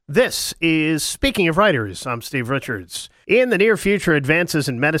This is Speaking of Writers. I'm Steve Richards. In the near future, advances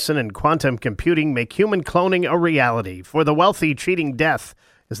in medicine and quantum computing make human cloning a reality. For the wealthy, cheating death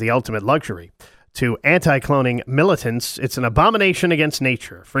is the ultimate luxury. To anti-cloning militants, it's an abomination against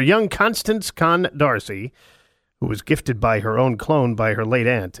nature. For young Constance Darcy, who was gifted by her own clone by her late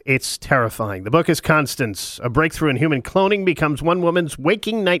aunt, it's terrifying. The book is Constance. A breakthrough in human cloning becomes one woman's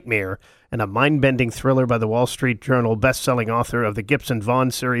waking nightmare, and a mind-bending thriller by the Wall Street Journal best-selling author of the Gibson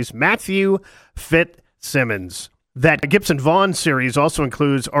Vaughn series, Matthew FitzSimmons. That Gibson Vaughn series also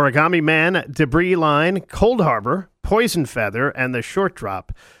includes Origami Man, Debris Line, Cold Harbor, Poison Feather, and The Short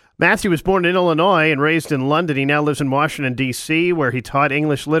Drop. Matthew was born in Illinois and raised in London. He now lives in Washington, D.C., where he taught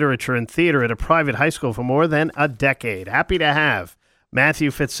English literature and theater at a private high school for more than a decade. Happy to have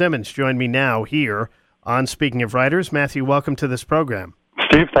Matthew FitzSimmons join me now here on Speaking of Writers. Matthew, welcome to this program.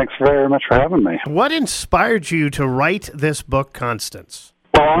 Steve, thanks very much for having me. What inspired you to write this book, Constance?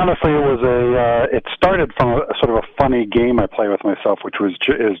 Well, honestly, it started from a sort of a funny game I play with myself, which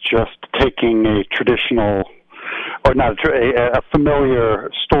is just taking a traditional, or not a familiar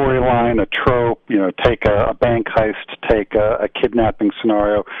storyline, a trope, take a bank heist, take a kidnapping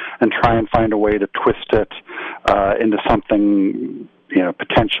scenario, and try and find a way to twist it into something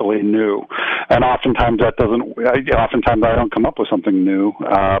potentially new. And oftentimes oftentimes I don't come up with something new,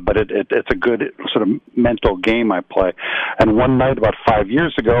 but it's a good sort of mental game I play. And one night about 5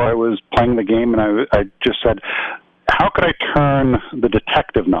 years ago, I was playing the game and I just said, how could I turn the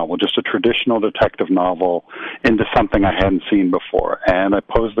detective novel, just a traditional detective novel, into something I hadn't seen before? And I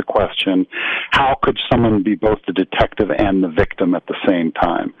posed the question, how could someone be both the detective and the victim at the same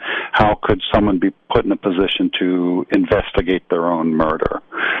time? How could someone be put in a position to investigate their own murder?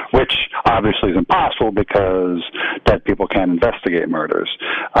 Which obviously is impossible because dead people can't investigate murders,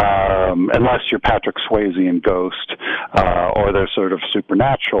 unless you're Patrick Swayze in Ghost, or there's sort of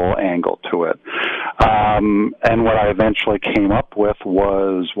supernatural angle to it. And what I eventually came up with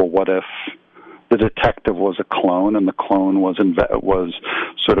was, well, what if the detective was a clone, and the clone was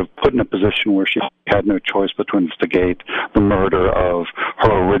sort of put in a position where she had no choice but to investigate the murder of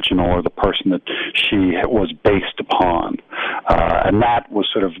her original, or the person that she was based upon. And that was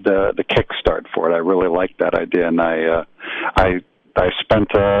sort of the kickstart for it. I really liked that idea, and I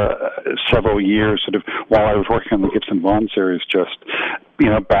spent several years sort of while I was working on the Gibson Vaughn series, just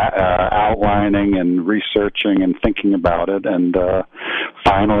outlining and researching and thinking about it, and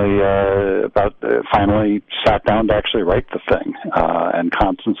finally sat down to actually write the thing. And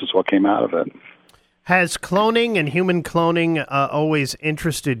Constance is what came out of it. Has cloning and human cloning always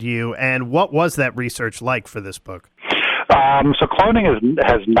interested you, and what was that research like for this book? So cloning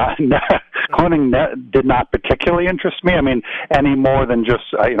did not particularly interest me. I mean, any more than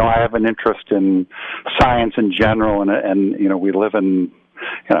just I have an interest in science in general, and we live in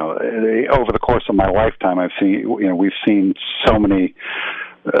over the course of my lifetime, we've seen so many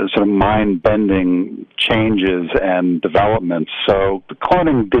sort of mind-bending changes and developments. So the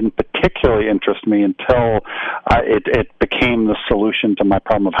cloning didn't particularly interest me until it became the solution to my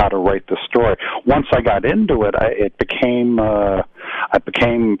problem of how to write the story. Once I got into it, I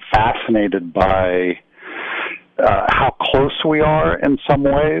became fascinated by how close we are in some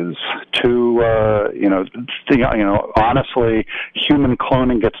ways to, honestly, human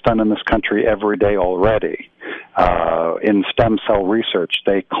cloning gets done in this country every day already. In stem cell research,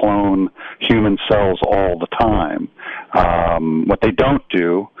 they clone human cells all the time. What they don't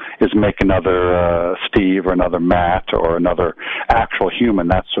do is make another Steve or another Matt or another actual human.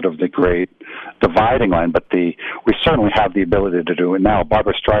 That's sort of the great dividing line. But we certainly have the ability to do it now.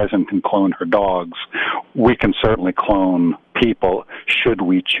 Barbra Streisand can clone her dogs. We can certainly clone people should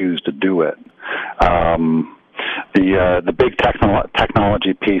we choose to do it. The big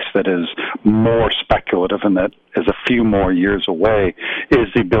technology piece that is more speculative and that is a few more years away is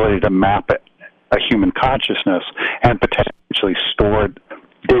the ability to map a human consciousness and potentially store it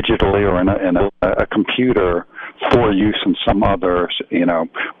digitally or in a computer for use in some other,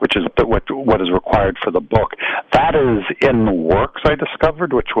 which is what is required for the book. That is in the works, I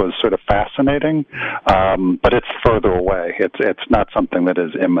discovered, which was sort of fascinating, but it's further away. It's not something that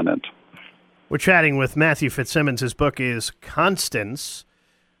is imminent. We're chatting with Matthew FitzSimmons. His book is Constance.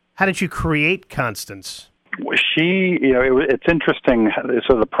 How did you create Constance? It's interesting,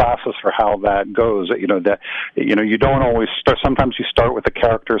 sort of the process for how that goes. You don't always start. Sometimes you start with a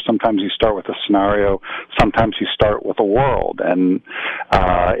character. Sometimes you start with a scenario. Sometimes you start with a world. And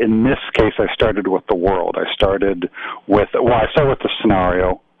in this case, I started with the world. I started with the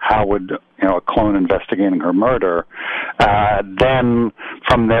scenario. how would a clone investigating her murder? Then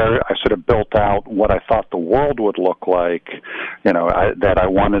from there, I sort of built out what I thought the world would look like. That I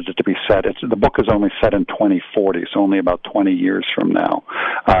wanted it to be set. The book is only set in 2040, so only about 20 years from now.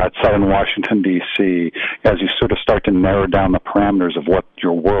 It's set in Washington D.C. As you sort of start to narrow down the parameters of what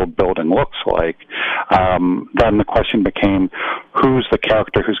your world building looks like, then the question became, who's the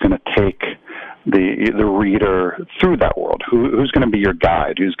character who's going to take the reader through that world? Who's going to be your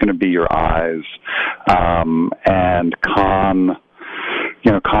guide? Who's going to be your eyes? And Khan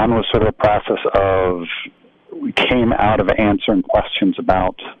was sort of a process of, came out of answering questions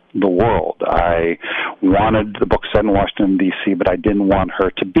about the world. I wanted the book set in Washington, D.C., but I didn't want her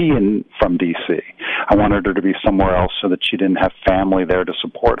to be from D.C. I wanted her to be somewhere else so that she didn't have family there to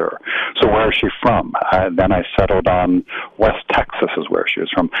support her. So where is she from? Then I settled on West Texas is where she was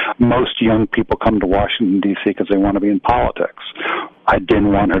from. Most young people come to Washington, D.C. because they want to be in politics. I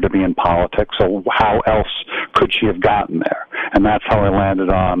didn't want her to be in politics, so how else could she have gotten there? And that's how I landed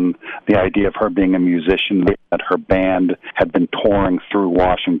on the idea of her being a musician, that her band had been touring through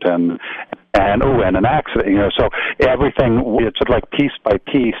Washington, and an accident, so everything, it's sort of like piece by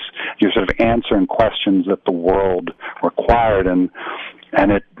piece, you're sort of answering questions that the world required, and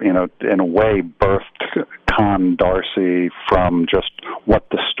it, in a way, birthed Con Darcy from just what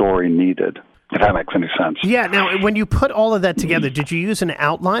the story needed, if that makes any sense. Yeah, now, when you put all of that together, did you use an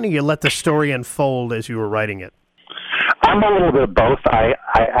outline, or you let the story unfold as you were writing it? I'm a little bit of both. I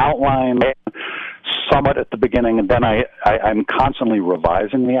outline somewhat at the beginning, and then I'm constantly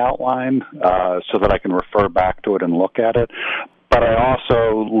revising the outline so that I can refer back to it and look at it. But I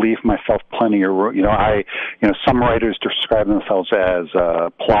also leave myself plenty of room. Some writers describe themselves as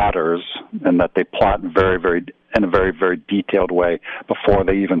plotters, and that they plot very, very in a very, very detailed way before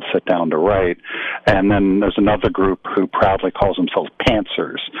they even sit down to write. And then there's another group who proudly calls themselves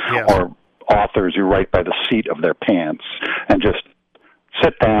pantsers, or authors who write by the seat of their pants and just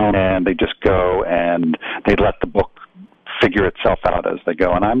sit down and they just go and they let the book figure itself out as they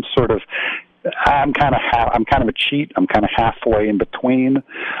go. And I'm kind of a cheat. I'm kind of halfway in between.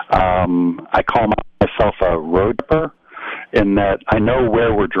 I call myself a road tripper in that I know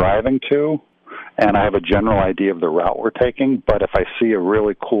where we're driving to, and I have a general idea of the route we're taking, but if I see a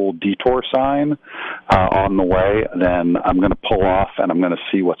really cool detour sign on the way, then I'm going to pull off and I'm going to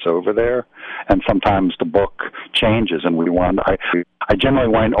see what's over there. And sometimes the book changes, and I generally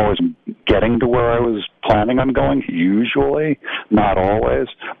wind always getting to where I was planning on going, usually, not always,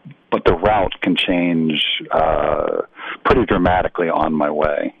 but the route can change pretty dramatically on my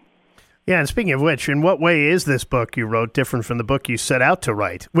way. Yeah, and speaking of which, in what way is this book you wrote different from the book you set out to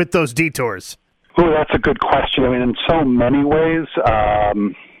write with those detours? Oh, that's a good question. I mean, in so many ways, there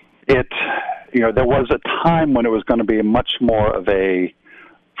was a time when it was going to be much more of a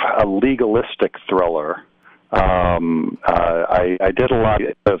legalistic thriller. I did a lot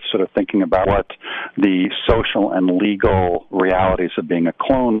of sort of thinking about what the social and legal realities of being a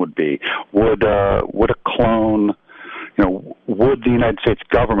clone would be. Would a clone, would the United States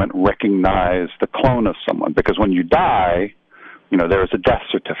government recognize the clone of someone? Because when you die, there is a death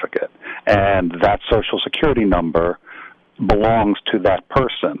certificate, and that Social Security number belongs to that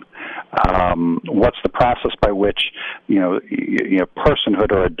person. What's the process by which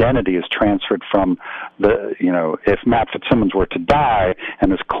personhood or identity is transferred from if Matt FitzSimmons were to die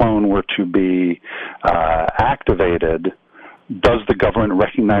and his clone were to be activated? Does the government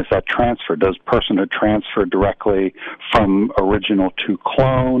recognize that transfer? Does personhood transfer directly from original to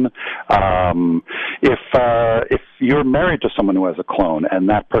clone? If you're married to someone who has a clone and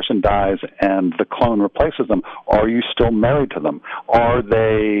that person dies and the clone replaces them, are you still married to them? Are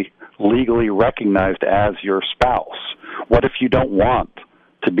they legally recognized as your spouse? What if you don't want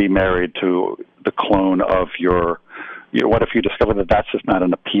to be married to the clone of what if you discover that that's just not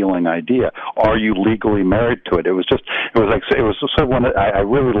an appealing idea? Are you legally married to it? It was sort of one that I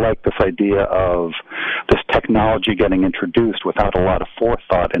really like this idea of this technology getting introduced without a lot of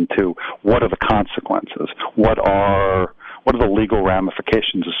forethought into what are the consequences? What are the legal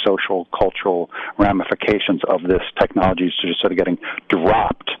ramifications, the social, cultural ramifications of this technology just sort of getting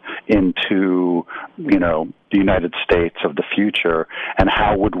dropped into, the United States of the future, and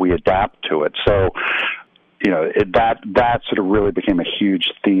how would we adapt to it? So, that sort of really became a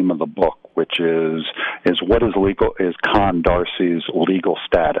huge theme of the book, which is what is Con Darcy's legal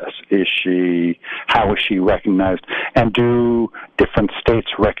status? How is she recognized? And do different states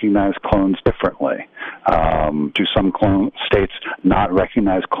recognize clones differently? Do some states not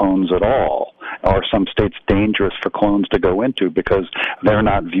recognize clones at all? Are some states dangerous for clones to go into because they're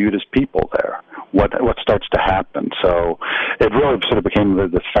not viewed as people there? what starts to happen. So it really sort of became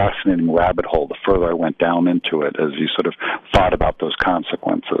this fascinating rabbit hole the further I went down into it, as you sort of thought about those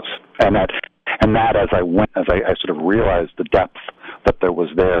consequences. And that as I sort of realized the depth that there was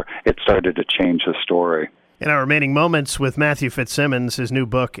there, it started to change the story. In our remaining moments with Matthew FitzSimmons, his new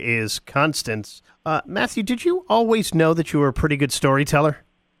book is Constance. Matthew, did you always know that you were a pretty good storyteller?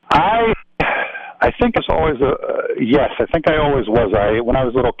 I think it's always yes. I think I always was. When I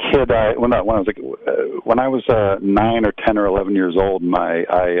was a little kid, when I was 9 or 10 or 11 years old,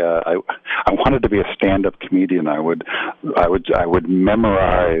 I wanted to be a stand-up comedian. I would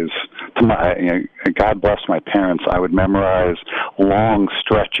memorize. God bless my parents. I would memorize long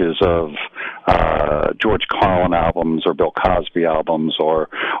stretches of George Carlin albums or Bill Cosby albums or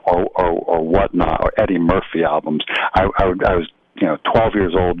whatnot, or Eddie Murphy albums. I was 12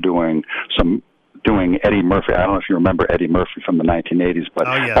 years old doing Eddie Murphy. I don't know if you remember Eddie Murphy from the 1980s, but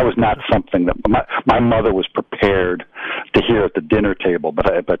that was not something that my mother was prepared to hear at the dinner table,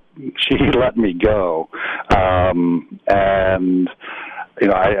 but she let me go. And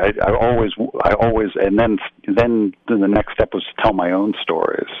I always, and then the next step was to tell my own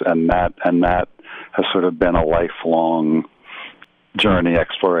stories, and that has sort of been a lifelong journey,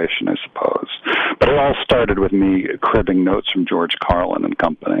 exploration, I suppose. But it all started with me cribbing notes from George Carlin and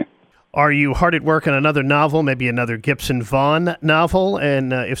company. Are you hard at work on another novel, maybe another Gibson Vaughn novel?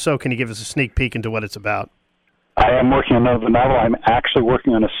 And if so, can you give us a sneak peek into what it's about? I am working on another novel. I'm actually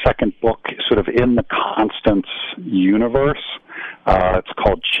working on a second book sort of in the Constance universe. It's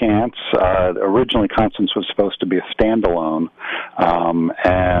called Chance. Originally, Constance was supposed to be a standalone.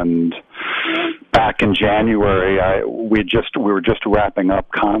 And back in January, we were just wrapping up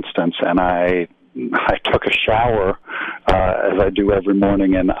Constance, and I took a shower, as I do every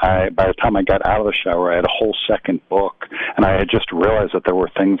morning, and by the time I got out of the shower, I had a whole second book, and I had just realized that there were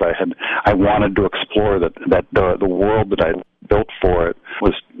things I wanted to explore, that the world that I built for it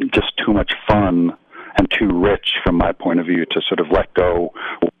was just too much fun and too rich from my point of view to sort of let go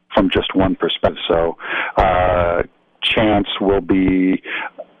from just one perspective. So Chance will be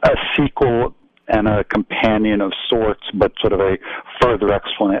a sequel and a companion of sorts, but sort of a further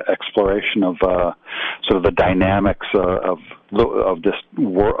exploration of sort of the dynamics of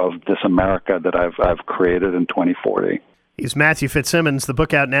this America that I've created in 2040. He's Matthew FitzSimmons. The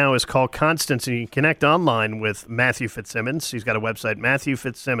book out now is called Constance, and you can connect online with Matthew FitzSimmons. He's got a website,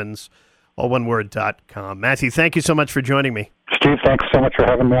 MatthewFitzSimmons, all one word, .com. Matthew, thank you so much for joining me. Steve, thanks so much for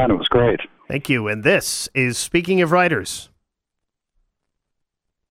having me on. It was great. Thank you. And this is Speaking of Writers.